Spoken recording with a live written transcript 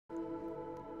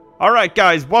Alright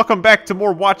guys, welcome back to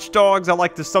more Watch Dogs. I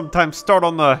like to sometimes start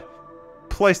on the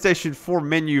PlayStation 4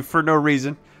 menu for no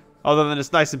reason, other than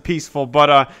it's nice and peaceful.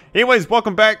 But anyways,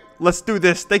 welcome back. Let's do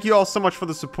this. Thank you all so much for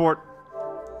the support.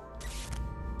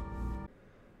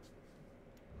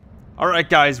 Alright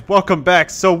guys, welcome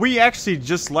back. So we actually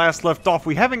just last left off.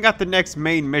 We haven't got the next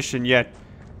main mission yet.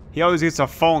 He always gets a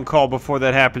phone call before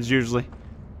that happens usually.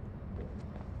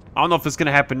 I don't know if it's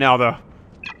gonna happen now though.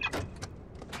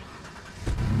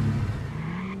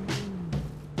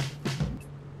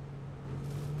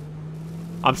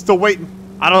 I'm still waiting.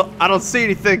 I don't see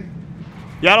anything.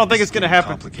 Yeah, I don't think it's gonna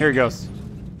happen. Here he goes.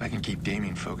 If I can keep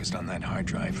Damien focused on that hard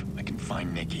drive, I can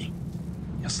find Nikki.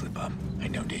 He'll slip up. I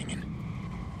know Damien.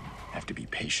 Have to be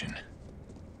patient.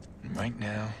 And right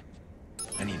now,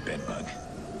 I need Bedbug.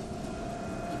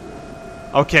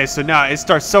 Okay, so now it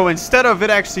starts. So instead of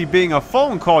it actually being a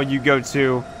phone call you go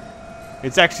to,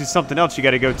 it's actually something else you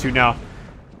gotta go to now.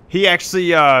 He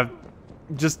actually,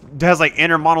 just has like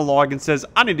inner monologue and says,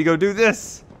 I need to go do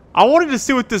this. I wanted to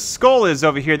see what this skull is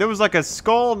over here. There was like a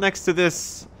skull next to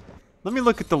this. Let me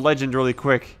look at the legend really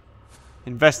quick.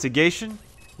 Investigation?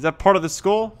 Is that part of the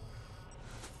skull?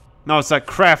 No, it's like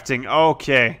crafting.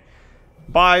 Okay.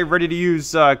 Buy, ready to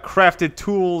use crafted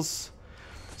tools.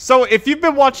 So if you've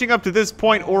been watching up to this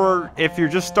point, or if you're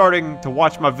just starting to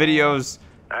watch my videos.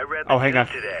 I read the news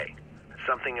today.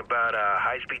 Something about a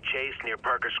high-speed chase near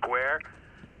Parker Square.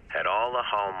 Had all the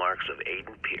hallmarks of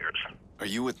Aiden Pearce. Are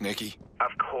you with Nikki?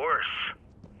 Of course.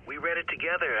 We read it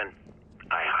together and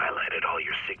I highlighted all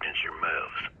your signature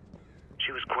moves.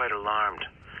 She was quite alarmed.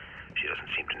 She doesn't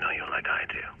seem to know you like I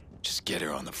do. Just get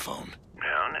her on the phone.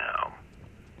 Now.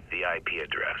 The IP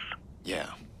address. Yeah.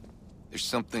 There's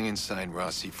something inside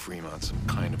Rossi Fremont, some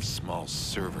kind of small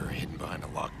server hidden behind a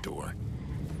locked door.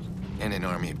 And an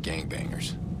army of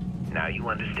gangbangers. Now you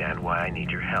understand why I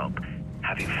need your help.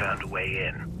 Have you found a way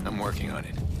in? I'm working on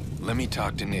it. Let me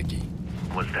talk to Nikki.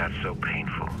 Was that so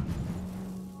painful?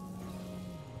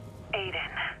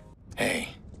 Aiden. Hey.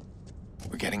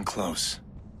 We're getting close.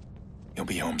 You'll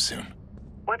be home soon.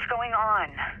 What's going on?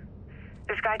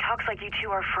 This guy talks like you two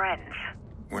are friends.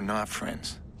 We're not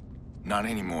friends. Not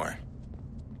anymore.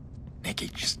 Nikki,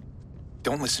 just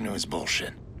don't listen to his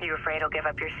bullshit. You afraid he'll give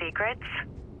up your secrets?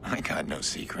 I got no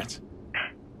secrets.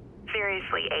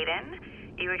 Seriously, Aiden?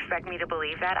 You expect me to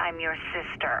believe that? I'm your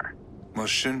sister. Well,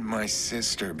 shouldn't my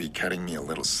sister be cutting me a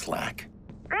little slack?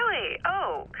 Really?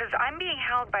 Oh, because I'm being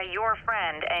held by your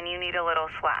friend and you need a little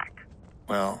slack.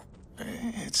 Well,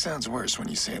 it sounds worse when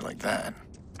you say it like that.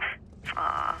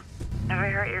 Aw. Have I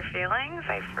hurt your feelings?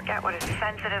 I forget what a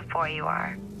sensitive boy you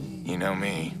are. You know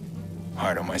me.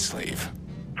 Heart on my sleeve.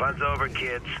 Fun's over,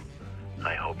 kids.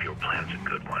 I hope your plan's a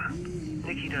good one.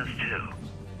 Nikki does too.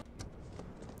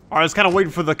 I was kind of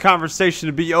waiting for the conversation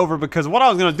to be over because what I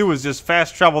was going to do was just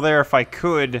fast travel there if I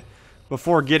could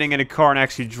before getting in a car and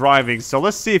actually driving. So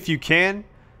let's see if you can.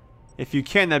 If you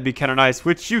can, that'd be kind of nice,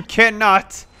 which you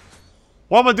cannot.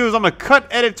 What I'm going to do is I'm going to cut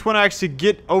edits when I actually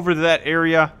get over to that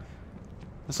area.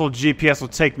 This little GPS will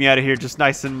take me out of here just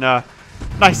nice and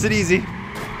easy.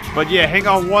 But yeah, hang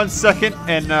on one second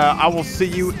and I will see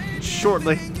you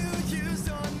shortly.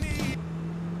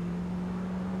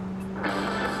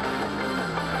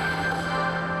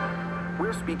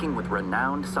 Speaking with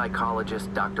renowned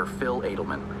psychologist Dr. Phil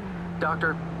Edelman.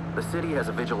 Doctor, the city has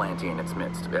a vigilante in its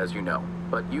midst, as you know,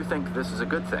 but you think this is a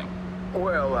good thing.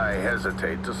 Well, I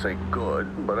hesitate to say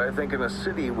good, but I think in a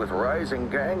city with rising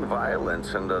gang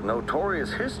violence and a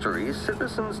notorious history,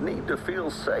 citizens need to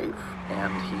feel safe.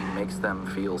 And he makes them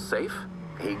feel safe?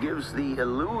 He gives the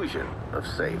illusion of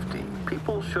safety.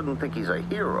 People shouldn't think he's a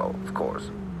hero, of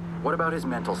course. What about his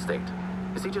mental state?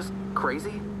 Is he just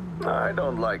crazy? I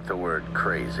don't like the word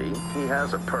crazy. He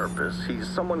has a purpose. He's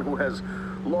someone who has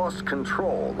lost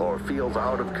control or feels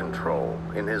out of control.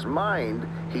 In his mind,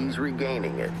 he's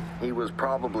regaining it. He was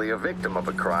probably a victim of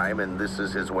a crime, and this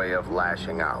is his way of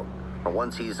lashing out. And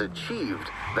once he's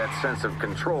achieved that sense of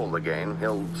control again,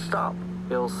 he'll stop.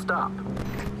 He'll stop.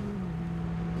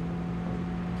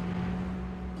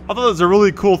 I thought that was a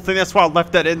really cool thing. That's why I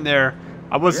left that in there.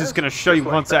 I was just going to show you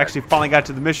once I actually finally got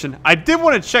to the mission. I did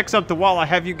want to check something while I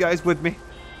have you guys with me.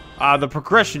 The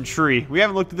progression tree. We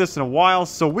haven't looked at this in a while.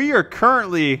 So we are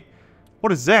currently...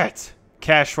 What is that?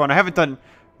 Cash run. I haven't done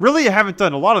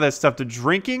a lot of that stuff. The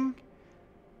drinking?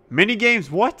 Mini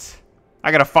games? What?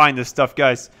 I got to find this stuff,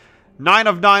 guys. 9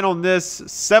 of 9 on this.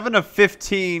 7 of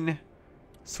 15.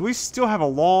 So we still have a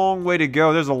long way to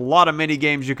go. There's a lot of mini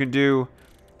games you can do.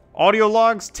 Audio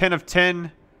logs? 10 of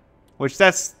 10. Which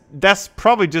that's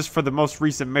probably just for the most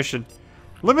recent mission.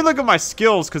 Let me look at my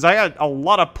skills, because I got a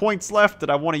lot of points left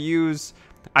that I want to use.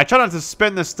 I try not to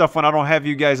spin this stuff when I don't have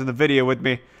you guys in the video with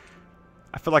me.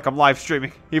 I feel like I'm live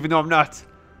streaming, even though I'm not.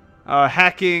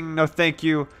 Hacking, no thank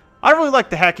you. I don't really like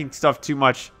the hacking stuff too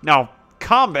much. Now,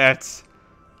 combat,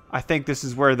 I think this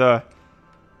is where the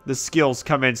skills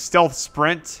come in. Stealth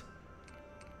sprint,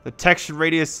 detection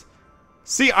radius.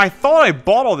 See, I thought I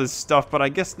bought all this stuff, but I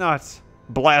guess not.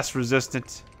 Blast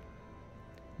resistant.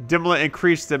 Dimlet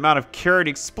increased the amount of carried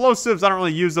explosives. I don't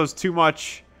really use those too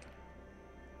much.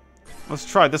 Let's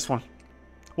try this one.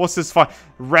 What's this fun?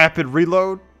 Rapid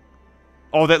reload.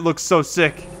 Oh, that looks so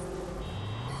sick.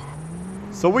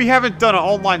 So we haven't done an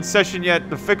online session yet.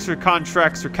 The fixer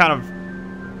contracts are kind of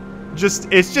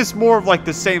it's just more of like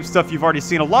the same stuff you've already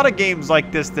seen. A lot of games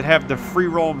like this that have the free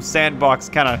roam sandbox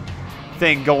kind of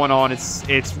thing going on.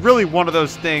 It's really one of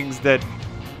those things that,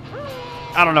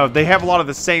 I don't know, they have a lot of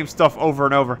the same stuff over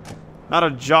and over. Not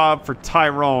a job for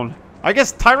Tyrone. I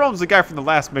guess Tyrone's the guy from the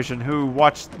last mission who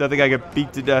watched the other guy get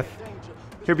beat to death.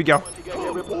 Here we go.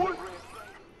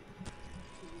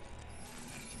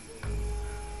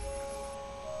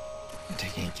 I'm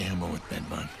taking a gamble with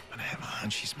Bedbug, but I have a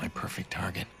hunch he's my perfect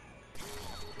target.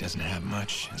 Doesn't have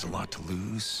much, has a lot to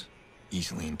lose,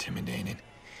 easily intimidated,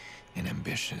 and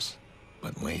ambitious,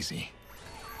 but lazy.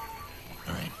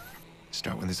 Alright,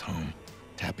 start with his home,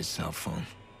 tap his cell phone,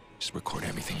 just record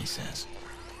everything he says.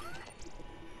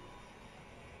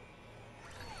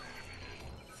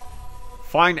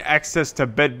 Find access to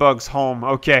Bedbug's home.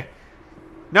 Okay.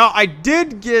 Now, I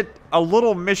did get a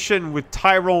little mission with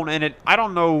Tyrone in it. I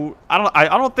don't know. I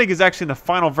don't think it's actually in the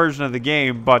final version of the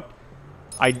game, but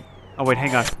oh wait,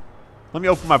 hang on. Let me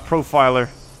open my profiler.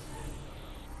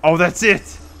 Oh, that's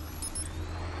it.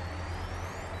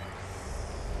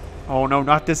 Oh no,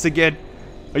 not this again.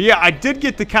 But yeah, I did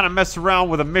get to kind of mess around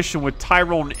with a mission with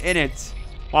Tyrone in it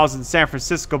while I was in San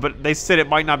Francisco, but they said it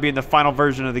might not be in the final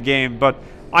version of the game, but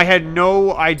I had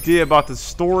no idea about the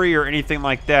story or anything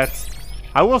like that.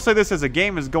 I will say this, as the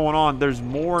game is going on, there's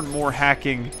more and more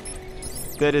hacking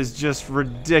that is just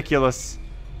ridiculous.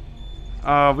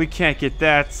 We can't get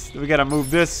that. We gotta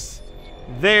move this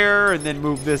there and then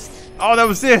move this. Oh, that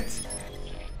was it.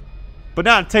 But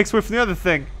now it takes away from the other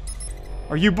thing.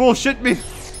 Are you bullshitting me?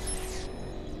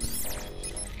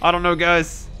 I don't know,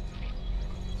 guys.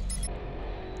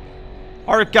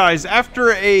 Alright, guys,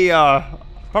 after a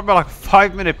probably like a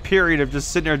 5-minute period of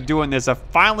just sitting there doing this, I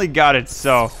finally got it,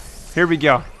 so here we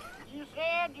go. You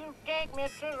said you'd take me to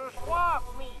the swamp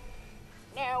meet.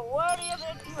 Now, what is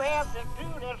it you have to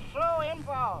do that's so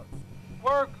involved?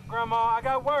 Work, Grandma. I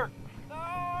got work.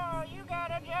 Oh, you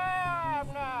got a job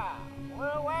now.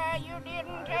 Well, why you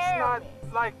didn't It's tell not me?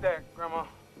 like that, Grandma.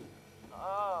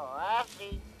 Oh, I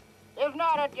see. It's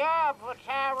not a job for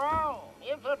Tyrone.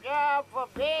 It's a job for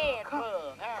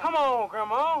Bedbug. Huh? Come on,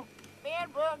 Grandma.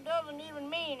 Bedbug doesn't even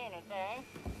mean anything.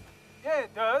 Yeah,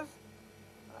 it does.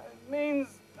 It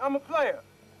means I'm a player.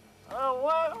 Oh,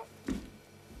 well,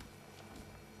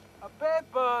 A bed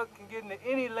bug can get into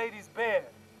any lady's bed.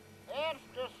 that's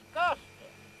disgusting.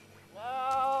 No,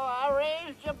 I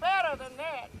raised you better than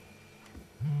that.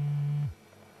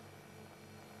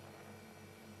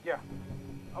 Yeah,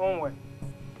 I'm on my way.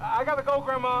 I gotta go,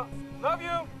 Grandma. Love you.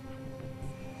 Yeah,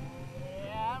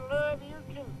 I love you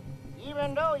too,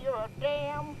 even though you're a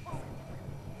damn fool.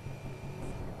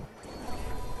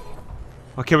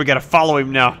 Okay, we gotta follow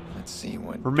him now. Let's see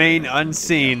what... Remain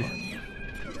unseen.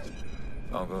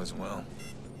 If all goes well,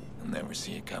 you'll never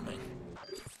see it coming.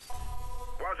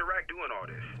 Why's Iraq doing all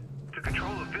this? To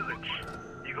control a village,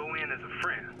 you go in as a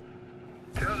friend.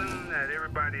 Tell them that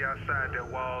everybody outside their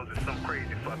walls is some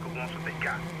crazy fucker wants what they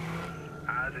got.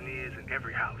 Eyes and ears in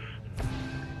every house.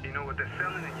 You know what they're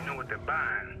selling and you know what they're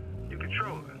buying. You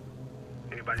control it.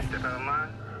 Anybody step out of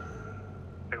line,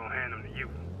 they're gonna hand them to you.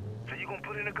 So you gonna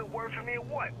put in a good word for me or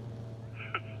what?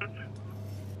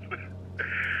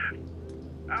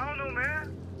 I don't know,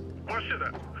 man. Or should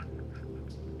I?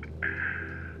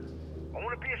 I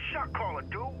wanna be a shot caller,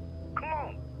 dude. Come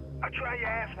on. I'll try your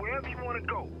ass wherever you wanna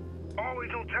go.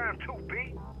 Always on time too,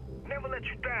 B. Never let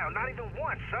you down, not even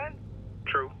once, son.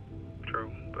 True,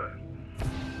 but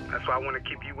that's why I want to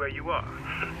keep you where you are.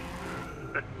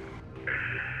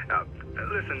 Now,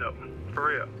 listen though, for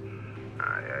real.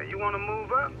 You want to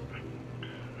move up?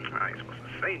 I ain't supposed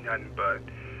to say nothing, but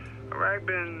Iraq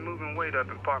been moving weight up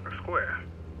in Parker Square.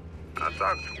 I'll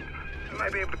talk to him. He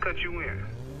might be able to cut you in.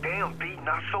 Damn, B,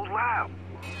 not so loud.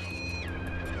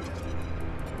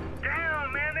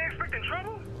 Damn, man, they expecting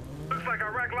trouble? Looks like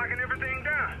Iraq locking everything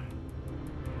down.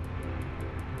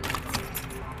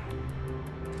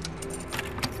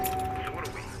 So what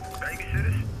are we,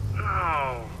 babysitters?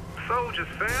 No, soldiers,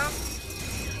 fam.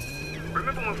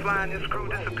 Remember when flying this crew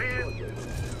disappeared?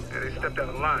 Yeah, they stepped out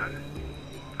of line.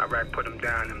 Iraq put him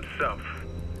down himself.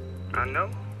 I know,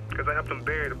 because I helped him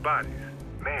bury the bodies.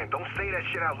 Man, don't say that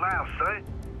shit out loud, son.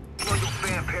 You know your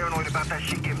fan paranoid about that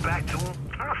shit getting back to him?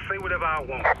 I'll say whatever I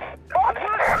want. What?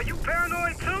 Are you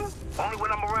paranoid too? Only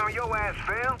when I'm around your ass,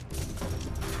 fam.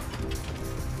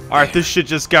 Alright, this shit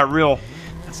just got real.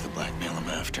 That's the blackmail I'm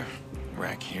after.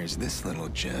 Rack hears this little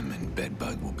gem and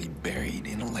Bedbug will be buried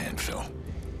in a landfill.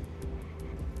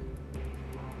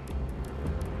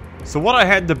 So what I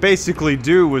had to basically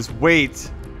do was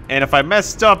wait, and if I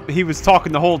messed up, he was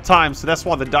talking the whole time, so that's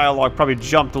why the dialogue probably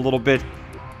jumped a little bit.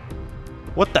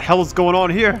 What the hell is going on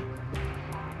here?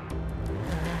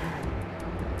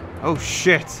 Oh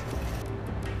shit.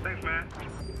 Thanks, man.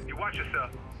 You watch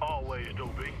yourself. Always do,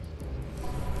 B.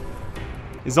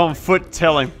 He's on foot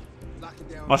telling.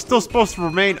 Am I still supposed to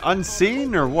remain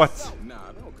unseen, or what?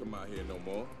 Nah, don't come out here no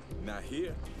more. Not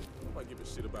here. Nobody give a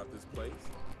shit about this place.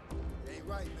 Ain't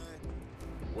right,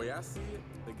 man. Way I see it,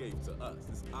 they gave it to us.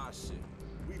 It's our shit.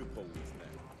 We the police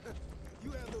now.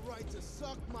 You have the right to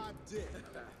suck my dick.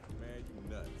 Man,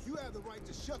 you nuts. You have the right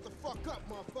to shut the fuck up,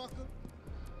 motherfucker.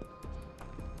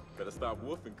 Better stop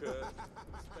woofing, cuz.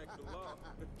 Respect the law.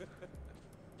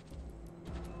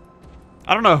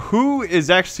 I don't know who is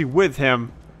actually with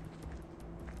him,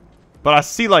 but I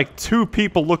see like 2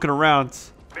 people looking around.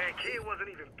 Man, kid wasn't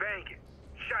even banging.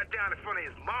 Shot down in front of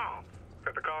his mom.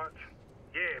 Got the cards?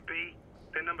 Yeah, B.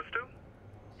 Pin numbers 2?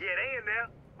 Yeah, they in there.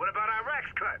 What about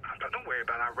Iraq's cut? Don't worry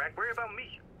about Iraq. Worry about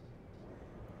me.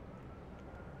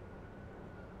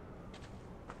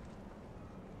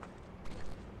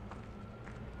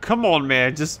 Come on,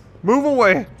 man. Just move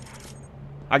away.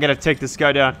 I gotta take this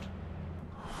guy down.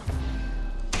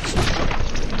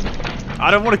 I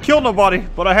don't want to kill nobody,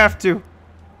 but I have to.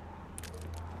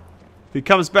 If he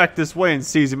comes back this way and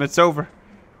sees him, it's over.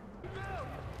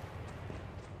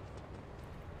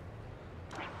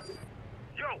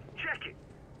 Yo, check it.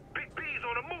 Big B's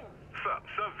on the move. Sup,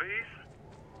 V's?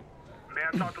 May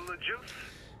I talk to Lil Juice?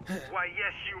 Why,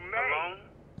 yes, you may. Alone?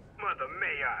 Mother,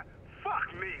 may I?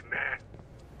 Fuck me, man.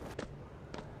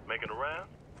 Making a round?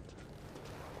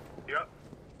 Yup.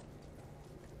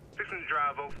 Fixing to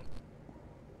drive over.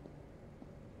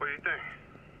 What do you think?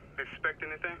 Expect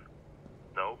anything?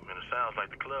 No, and it sounds like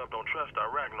the club don't trust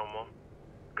Iraq no more.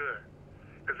 Good.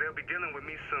 Because they'll be dealing with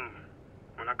me soon.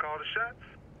 When I call the shots,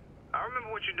 I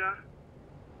remember what you done.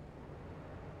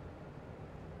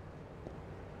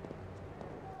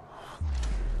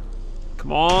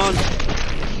 Come on.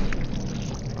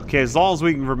 Okay, as long as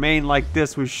we can remain like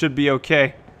this, we should be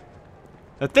okay.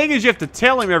 The thing is, you have to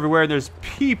tail him everywhere, and there's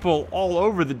people all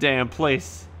over the damn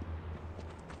place.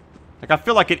 Like, I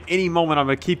feel like at any moment I'm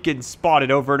gonna keep getting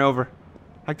spotted over and over.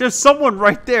 Like, there's someone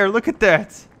right there. Look at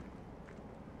that.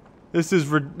 This is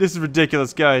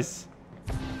ridiculous, guys.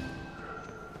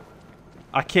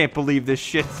 I can't believe this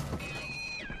shit.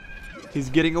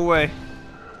 He's getting away.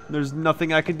 There's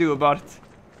nothing I can do about it.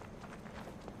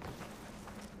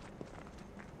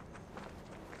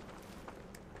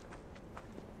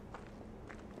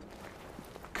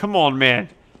 Come on, man.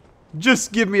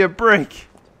 Just give me a break.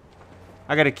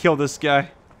 I gotta kill this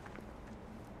guy.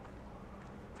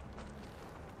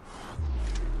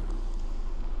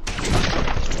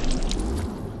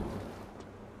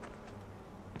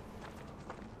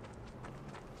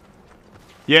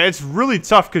 Yeah, it's really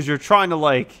tough because you're trying to,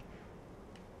 like,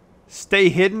 stay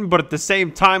hidden, but at the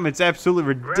same time, it's absolutely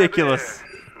ridiculous.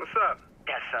 What's up?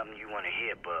 That's something you want to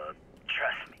hear, bub.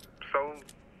 Trust me. So,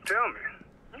 tell me.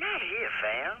 Not here,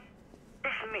 fam.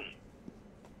 It's me.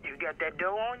 You got that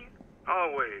dough on you?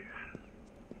 Always.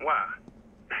 Why?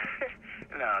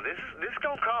 No, this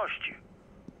gonna cost you.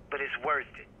 But it's worth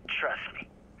it. Trust me.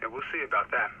 Yeah, we'll see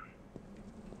about that.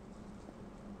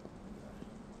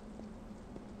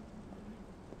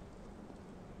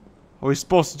 Are we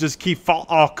supposed to just keep following?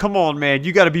 Oh, come on, man.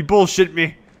 You gotta be bullshitting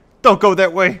me. Don't go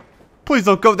that way. Please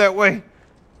don't go that way.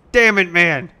 Damn it,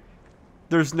 man.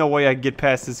 There's no way I can get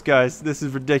past this, guys. This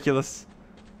is ridiculous.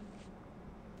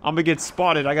 I'm gonna get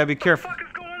spotted. I gotta be careful. What the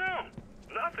fuck is going on?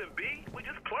 Nothing, B. We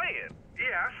just playing.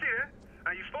 Yeah, I see that.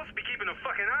 You're supposed to be keeping a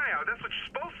fucking eye out. That's what you're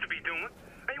supposed to be doing.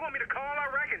 And you want me to call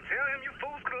Iraq and tell him you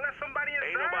fools could have let somebody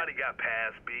inside? Ain't nobody got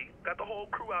past, B. Got the whole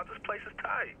crew out. This place is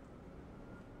tight.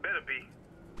 Better be.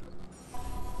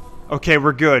 Okay,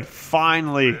 we're good.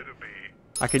 Finally.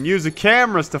 I can use the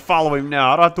cameras to follow him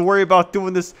now. I don't have to worry about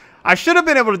doing this. I should have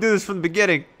been able to do this from the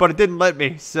beginning, but it didn't let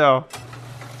me, so.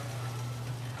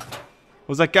 What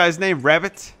was that guy's name?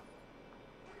 Rabbit?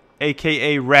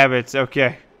 AKA Rabbits,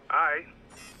 okay. Alright.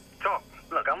 Talk.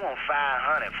 Look, I'm on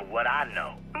 500 for what I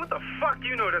know. What the fuck do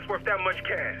you know that's worth that much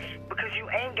cash? Because you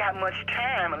ain't got much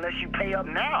time unless you pay up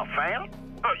now, fam.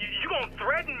 Oh, you gonna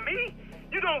threaten me?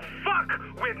 You don't fuck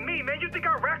with me, man. You think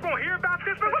Iraq won't hear about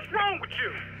this, man? What's wrong with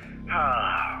you?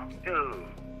 Oh, dude.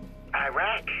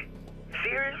 Iraq?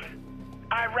 Serious?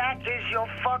 Iraq is your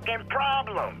fucking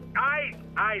problem. Man,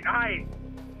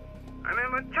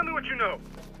 tell me what you know.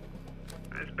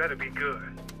 This better be good.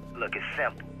 Look, it's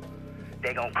simple.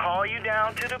 They gonna call you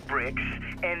down to the bricks,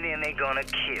 and then they gonna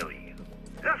kill you.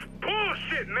 That's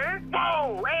bullshit, man.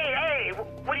 Whoa, hey,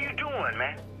 what are you doing,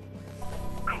 man?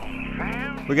 Come on,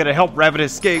 fam. We gotta help Rabbit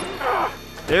escape.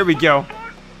 There we go.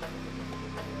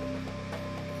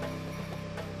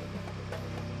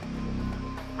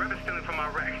 Rabbit's stealing from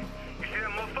Iraq. You see that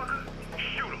motherfucker?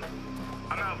 Shoot him.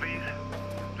 I'm out, V's.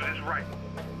 Do this right.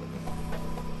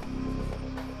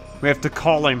 We have to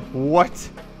call him. What?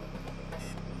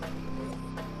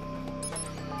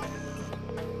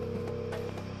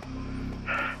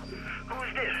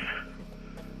 Who's this?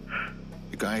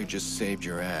 The guy who just saved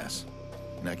your ass.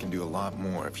 And I can do a lot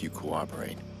more if you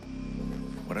cooperate.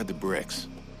 What are the bricks?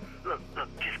 Look,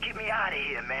 just get me out of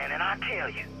here, man, and I'll tell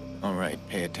you. All right,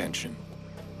 pay attention.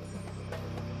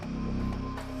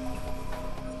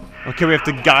 Okay, we have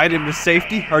to guide him to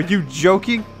safety? Are you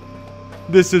joking?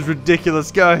 This is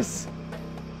ridiculous, guys.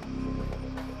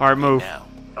 Alright, move. Now.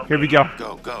 Here we go.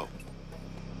 Go.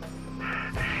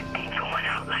 Ain't going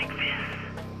out like this.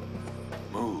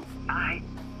 Move.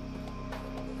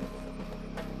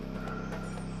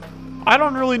 I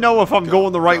don't really know if I'm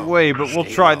going the right way, but we'll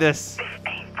try this. This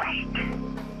ain't right.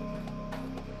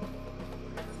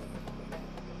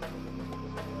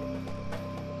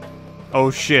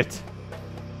 Oh shit.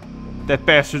 That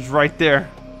bastard's right there.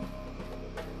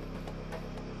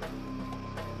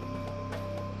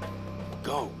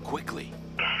 Go, quickly.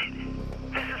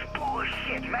 This is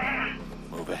bullshit, man.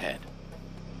 Move ahead.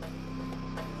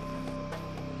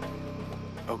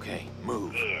 Okay,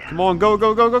 move. Yeah, Come on, go.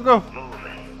 moving.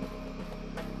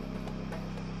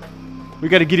 We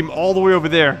gotta get him all the way over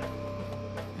there.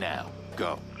 Now,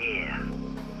 go. Yeah.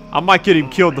 I might get him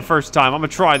killed the first time. I'm gonna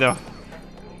try though.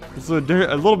 It's a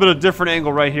little bit of a different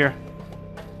angle right here.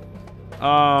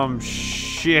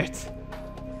 Shit.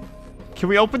 Can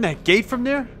we open that gate from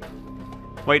there?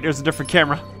 Wait, there's a different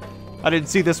camera. I didn't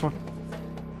see this one.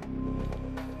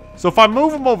 So if I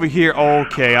move him over here,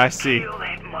 okay, I see. Kill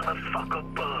that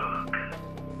motherfucker bug.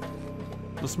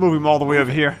 Let's move him all the way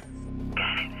over here.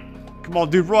 Come on,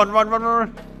 dude, run.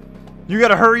 You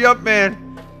gotta hurry up, man.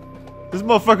 This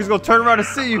motherfucker's gonna turn around and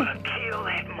see you. Kill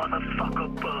that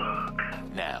motherfucker bug.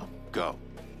 Now, go.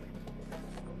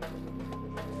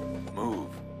 Move.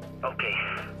 Okay.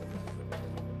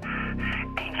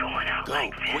 Ain't going out Go,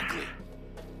 like this. quickly.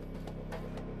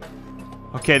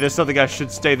 Okay, this other guy should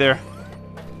stay there.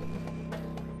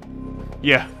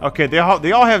 Yeah, okay, they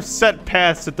all have set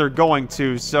paths that they're going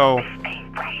to, so...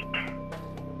 Ain't right.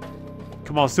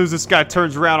 Come on, as soon as this guy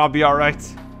turns around, I'll be alright.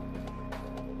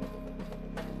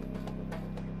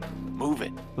 Move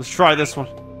it. Let's try this one.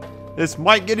 This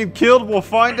might get him killed, we'll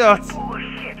find out.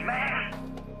 Bullshit, man.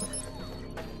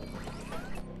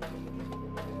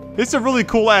 It's a really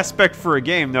cool aspect for a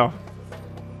game, though.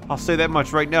 I'll say that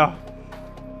much right now.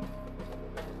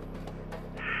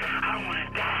 I don't want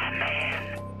to die,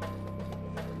 man.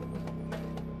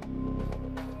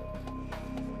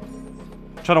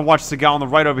 Trying to watch the guy on the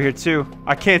right over here, too.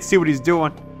 I can't see what he's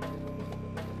doing.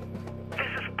 This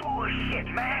is bullshit,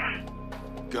 man.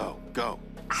 Go.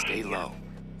 Stay low.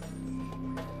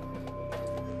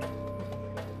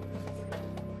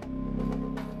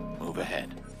 Move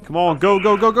ahead. Come on, go.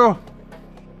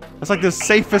 That's like the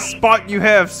safest spot you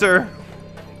have, sir.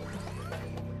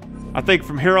 I think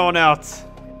from here on out,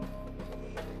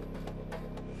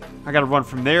 I gotta run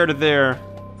from there to there.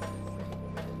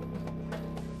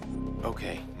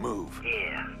 Okay, move.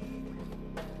 Yeah.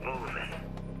 Moving.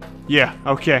 Yeah,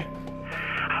 okay.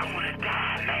 I don't want to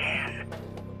die, man.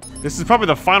 This is probably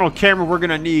the final camera we're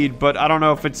gonna need, but I don't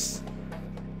know if it's...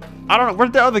 I don't know.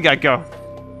 Where'd the other guy go?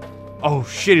 Oh,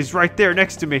 shit. He's right there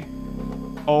next to me.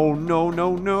 Oh,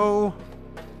 no.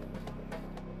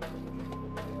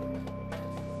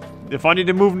 If I need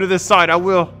to move him to this side, I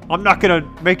will. I'm not gonna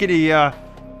make any,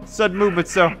 sudden movement,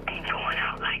 so... Ain't going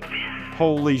out like this.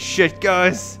 Holy shit,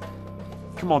 guys.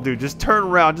 Come on, dude. Just turn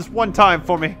around. Just one time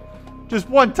for me. Just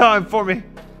one time for me.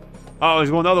 Oh, he's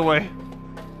going the other way.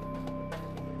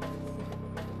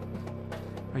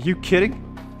 Are you kidding?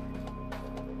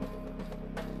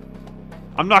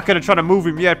 I'm not gonna try to move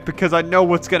him yet because I know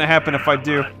what's gonna happen if I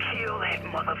do. Kill that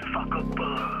motherfucker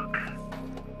bug.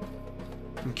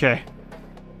 Okay.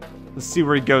 Let's see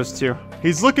where he goes to.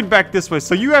 He's looking back this way,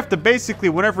 so you have to basically,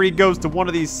 whenever he goes to one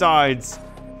of these sides,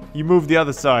 you move the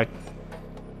other side.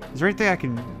 Is there anything I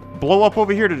can blow up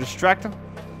over here to distract him?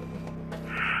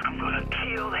 I'm gonna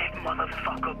kill that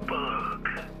motherfucker Bug.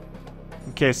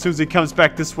 Okay, as soon as he comes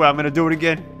back this way, I'm gonna do it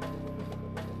again.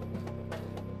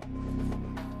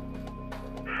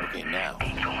 Okay, now.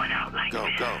 Ain't going out like Go,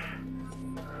 this. go.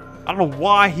 I don't know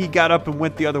why he got up and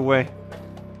went the other way.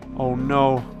 Oh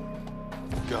no.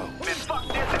 Go.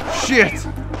 Shit!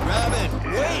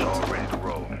 Robin, wait! All ready to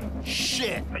roll.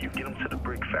 Shit! Now you get him to the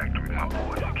brick factory, my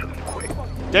boys, and kill him quick.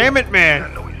 Damn it, I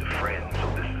man! know he's a friend, so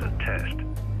this is a test.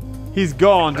 He's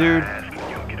gone, dude. I ask him,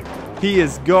 you'll get it. He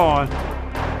is gone.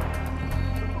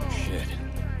 Shit.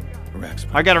 Rack's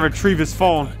I gotta retrieve his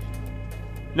phone.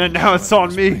 Now it's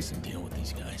on me. Deal with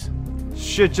these guys.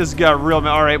 Shit just got real,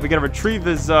 man. Alright, we gotta retrieve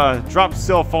his drop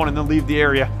cell phone and then leave the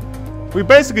area. We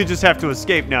basically just have to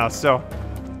escape now, so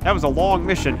that was a long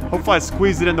mission. Hopefully I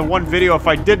squeezed it into one video. If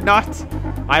I did not,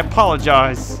 I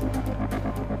apologize.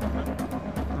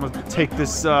 I'm gonna take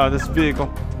this this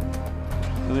vehicle.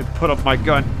 Let me put up my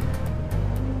gun.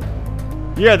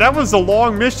 Yeah, that was a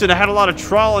long mission. I had a lot of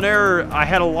trial and error. I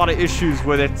had a lot of issues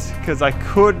with it because I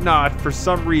could not, for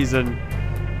some reason.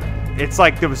 It's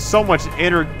like there was so much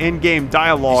in-game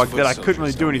dialogue that I couldn't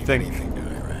really do anything.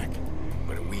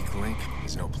 But a weak link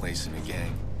is no place in a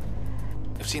gang.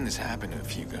 I've seen this happen to a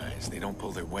few guys. They don't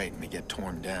pull their weight and they get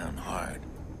torn down hard.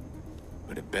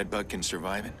 But if Bedbug can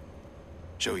survive it,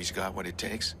 show he's got what it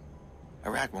takes,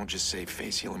 Iraq won't just save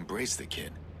face, he'll embrace the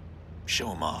kid.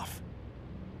 Show him off.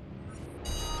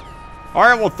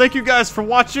 Alright, well, thank you guys for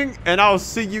watching, and I'll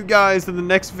see you guys in the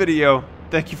next video.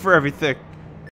 Thank you for everything.